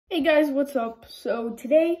Hey guys, what's up? So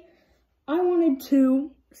today I wanted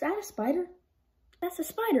to, is that a spider? That's a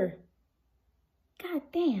spider. God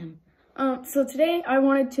damn. So today I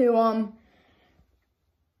wanted to,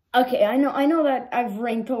 okay, I know that I've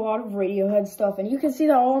ranked a lot of Radiohead stuff and you can see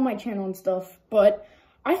that all on my channel and stuff, but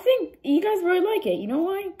I think you guys really like it. You know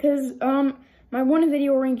why? Because, my one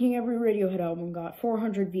video ranking every Radiohead album got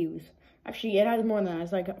 400 views. Actually, it has more than that.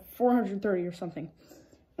 It's like 430 or something.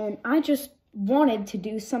 And I just wanted to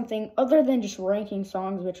do something other than just ranking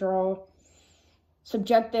songs, which are all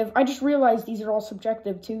subjective. I just realized these are all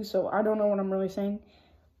subjective too, so I don't know what I'm really saying.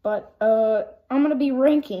 But I'm going to be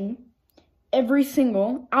ranking every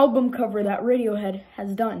single album cover that Radiohead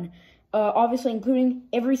has done. Obviously including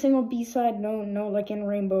every single B-side, no like In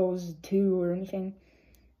Rainbows 2 or anything.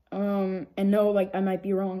 And no, like, I might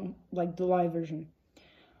be wrong, like the live version.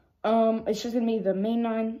 It's just gonna be the main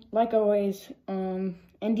 9, like always.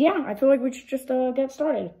 And yeah, I feel like we should just get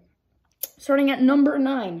started. Starting at number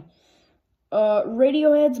 9,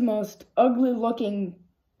 Radiohead's most ugly looking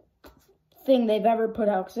thing they've ever put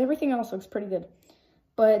out, because everything else looks pretty good.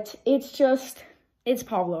 But it's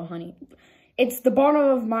Pablo, honey. It's the bottom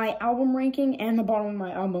of my album ranking and the bottom of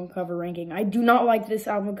my album cover ranking. I do not like this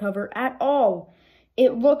album cover at all.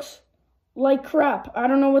 It looks like crap. I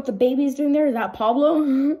don't know what the baby's doing there. Is that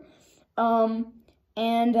Pablo?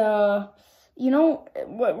 You know,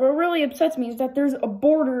 what really upsets me is that there's a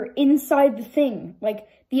border inside the thing. Like,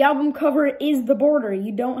 the album cover is the border.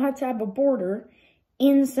 You don't have to have a border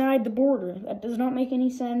inside the border. That does not make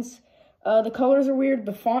any sense. The colors are weird.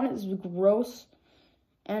 The font is gross.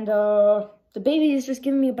 And, the baby is just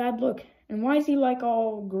giving me a bad look. And why is he, like,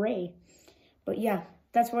 all gray? But, yeah,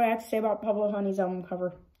 that's what I have to say about Pablo Honey's album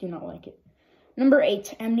cover. Do not like it. Number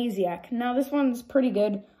 8, Amnesiac. Now, this one's pretty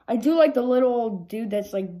good. I do like the little dude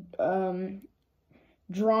that's, like,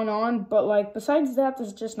 drawn on, but, like, besides that,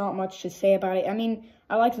 there's just not much to say about it. I mean,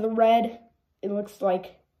 I like the red. It looks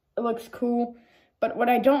cool. But what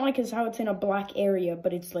I don't like is how it's in a black area,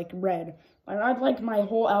 but it's, like, red. Like, I'd like my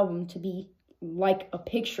whole album to be, like, a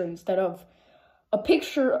picture instead of a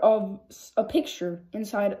picture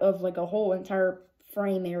inside of, like, a whole entire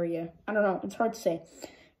frame area. I don't know. It's hard to say.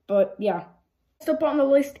 But, yeah. Next up on the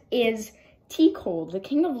list is T-Cold, The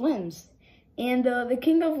King of Limbs. And The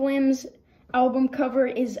King of Limbs album cover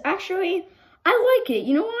is actually, I like it.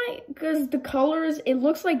 You know why? Because the colors, it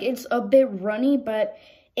looks like it's a bit runny, but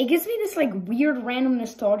it gives me this, like, weird, random,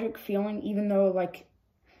 nostalgic feeling, even though, like,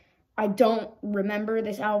 I don't remember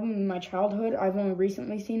this album in my childhood. I've only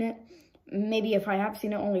recently seen it. Maybe if I have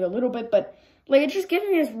seen it, only a little bit, but, like, it just gives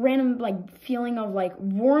me this random, like, feeling of, like,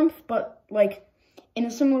 warmth, but, like, in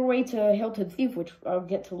a similar way to Hail to the Thief, which I'll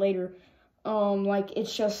get to later. Like,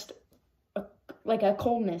 it's just, like a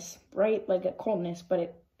coldness, right? Like a coldness,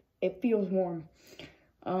 but it feels warm.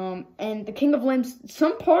 And The King of Limbs,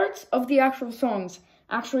 some parts of the actual songs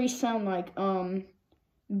actually sound like, the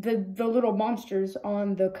little monsters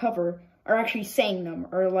on the cover are actually saying them,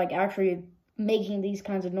 or, like, actually making these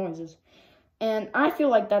kinds of noises. And I feel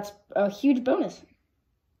like that's a huge bonus.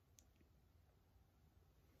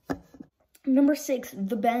 Number 6,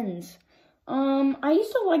 The Bends. I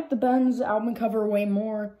used to like the Bends album cover way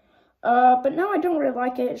more, but now I don't really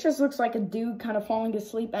like it. It just looks like a dude kind of falling to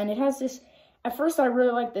sleep, and it has this, at first I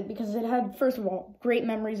really liked it because it had, first of all, great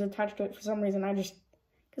memories attached to it for some reason.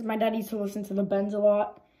 Because my dad used to listen to the Bends a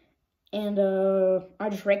lot, and, I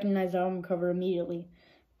just recognized the album cover immediately.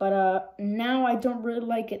 But, now I don't really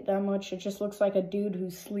like it that much. It just looks like a dude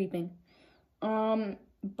who's sleeping. Besides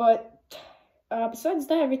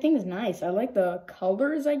that, everything is nice. I like the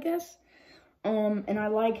colors, I guess. And I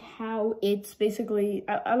like how it's basically,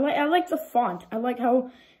 I like the font. I like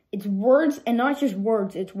how it's words, and not just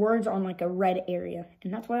words. It's words on, like, a red area.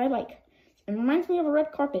 And that's what I like. It reminds me of a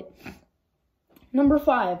red carpet. Number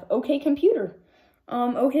 5, OK Computer.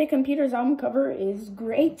 OK Computer's album cover is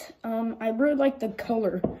great. I really like the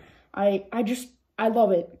color. I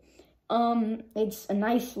love it. It's a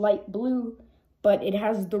nice light blue, but it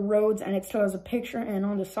has the roads, and it still has a picture, and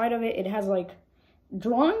on the side of it, it has, like,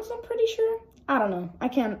 drawings, I'm pretty sure. I don't know. I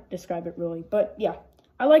can't describe it really, but yeah.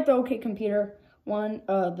 I like the OK Computer one.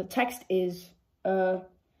 The text is good.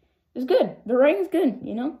 The writing is good,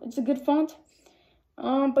 you know? It's a good font.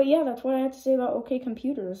 But yeah, that's what I have to say about OK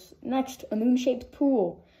Computers. Next, A Moon-Shaped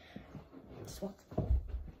Pool. This one.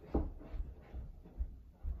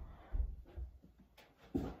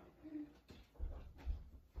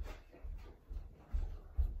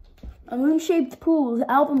 A Moon-Shaped Pool's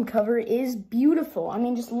album cover is beautiful. I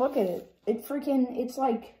mean, just look at it. It's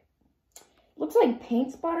like, looks like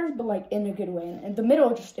paint splatters, but like in a good way. And the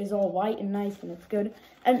middle just is all white and nice, and it's good.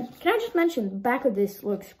 And can I just mention, the back of this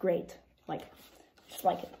looks great. Like, just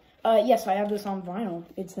like it. Yes, I have this on vinyl.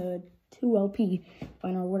 It's a 2 LP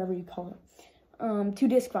vinyl, whatever you call it. 2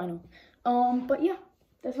 disc vinyl. But yeah,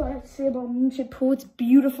 that's what I have to say about Moonship Pool. It's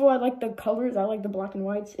beautiful. I like the colors. I like the black and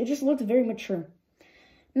whites. It just looks very mature.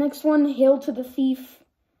 Next one, Hail to the Thief.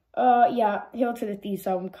 Yeah, Hail to the Thief's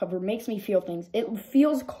album cover makes me feel things. It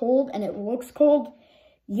feels cold and it looks cold,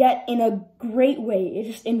 yet in a great way.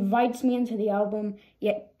 It just invites me into the album,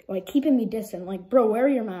 yet like keeping me distant. Like, bro, wear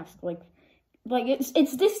your mask. Like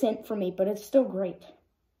it's distant for me, but it's still great.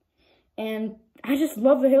 And I just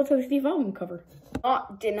love the Hail to the Thief album cover.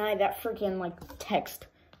 Not deny that freaking like text,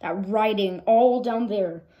 that writing all down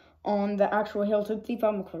there on the actual Hail to the Thief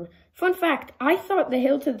album cover. Fun fact, I thought the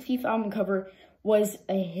Hail to the Thief album cover was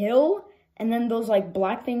a hill, and then those like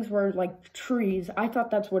black things were like trees. I thought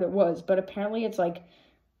that's what it was, but apparently it's like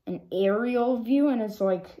an aerial view, and it's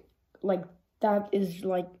like that is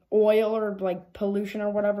like oil or like pollution or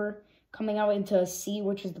whatever coming out into a sea,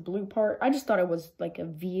 which is the blue part. I just thought it was like a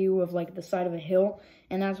view of like the side of a hill,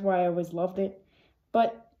 and that's why I always loved it.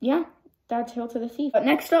 But yeah, that's Hail to the Thief. But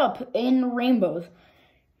next up, In Rainbows.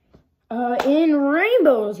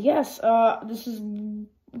 Yes, this is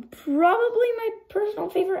probably my personal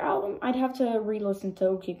favorite album. I'd have to re-listen to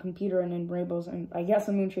OK Computer and In Rainbows and I guess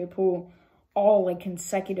A Moonshaped Pool all like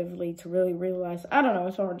consecutively to really realize. I don't know,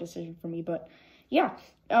 it's a hard decision for me, but yeah.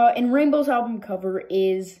 In Rainbows album cover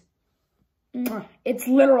is, it's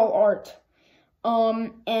literal art.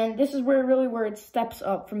 And this is where it steps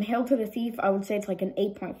up. From Hail to the Thief, I would say it's like an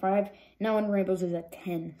 8.5. Now In Rainbows is a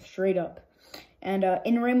 10, straight up. And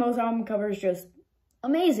In Rainbows album cover is just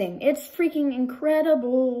amazing. It's freaking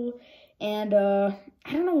incredible. And I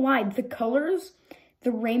don't know why. The colors,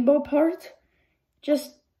 the rainbow part,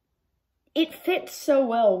 just, it fits so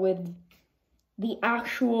well with the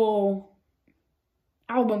actual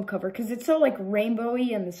album cover. Because it's so like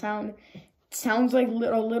rainbowy and the sound sounds like a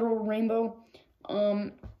little rainbow. Yeah,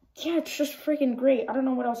 it's just freaking great. I don't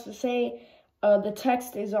know what else to say. The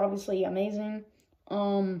text is obviously amazing.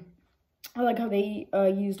 I like how they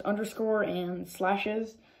used underscore and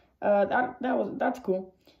slashes. That's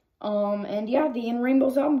cool. And yeah, the In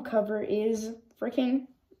Rainbows album cover is freaking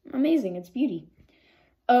amazing. It's beauty.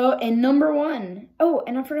 And number 1. Oh,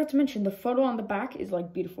 and I forgot to mention, the photo on the back is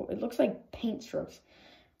like beautiful. It looks like paint strokes.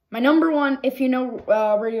 My number 1, if you know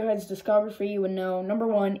Radiohead's discography, you would know, number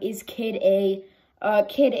 1 is Kid A.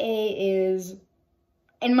 Kid A is,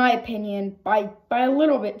 in my opinion, by a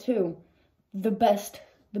little bit too, the best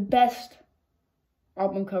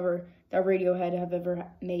album cover that Radiohead have ever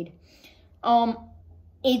made.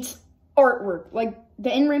 It's artwork. Like,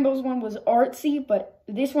 the In Rainbows one was artsy, but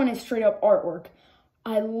this one is straight up artwork.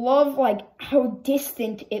 I love, like, how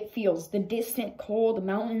distant it feels. The distant, cold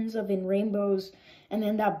mountains of In Rainbows, and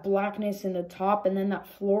then that blackness in the top, and then that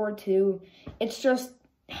floor, too. It's just,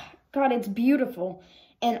 God, it's beautiful.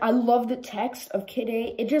 And I love the text of Kid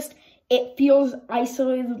A. It feels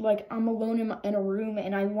isolated, like I'm alone in a room,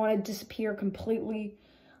 and I want to disappear completely.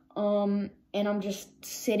 And I'm just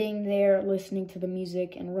sitting there listening to the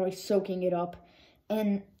music and really soaking it up.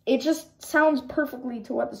 And it just sounds perfectly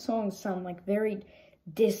to what the songs sound like. Very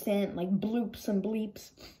distant, like bloops and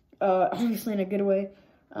bleeps. Obviously in a good way.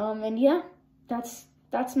 And yeah, that's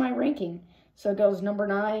my ranking. So it goes number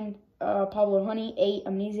 9, Pablo Honey, 8,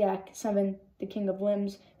 Amnesiac, 7, The King of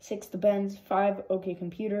Limbs, 6, The Bends, 5, OK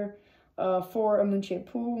Computer, 4, A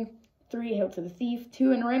Moonshaped Pool, 3, Hail to the Thief,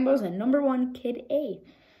 2, In Rainbows, and number 1, Kid A.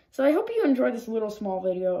 So I hope you enjoyed this little small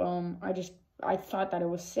video. I thought that it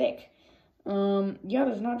was sick. Yeah,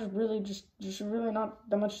 there's not really not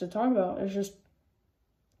that much to talk about. It's just,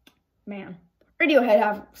 man, Radiohead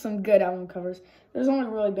have some good album covers. There's only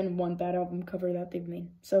really been one bad album cover that they've made.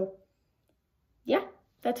 So, yeah,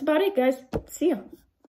 that's about it, guys. See ya.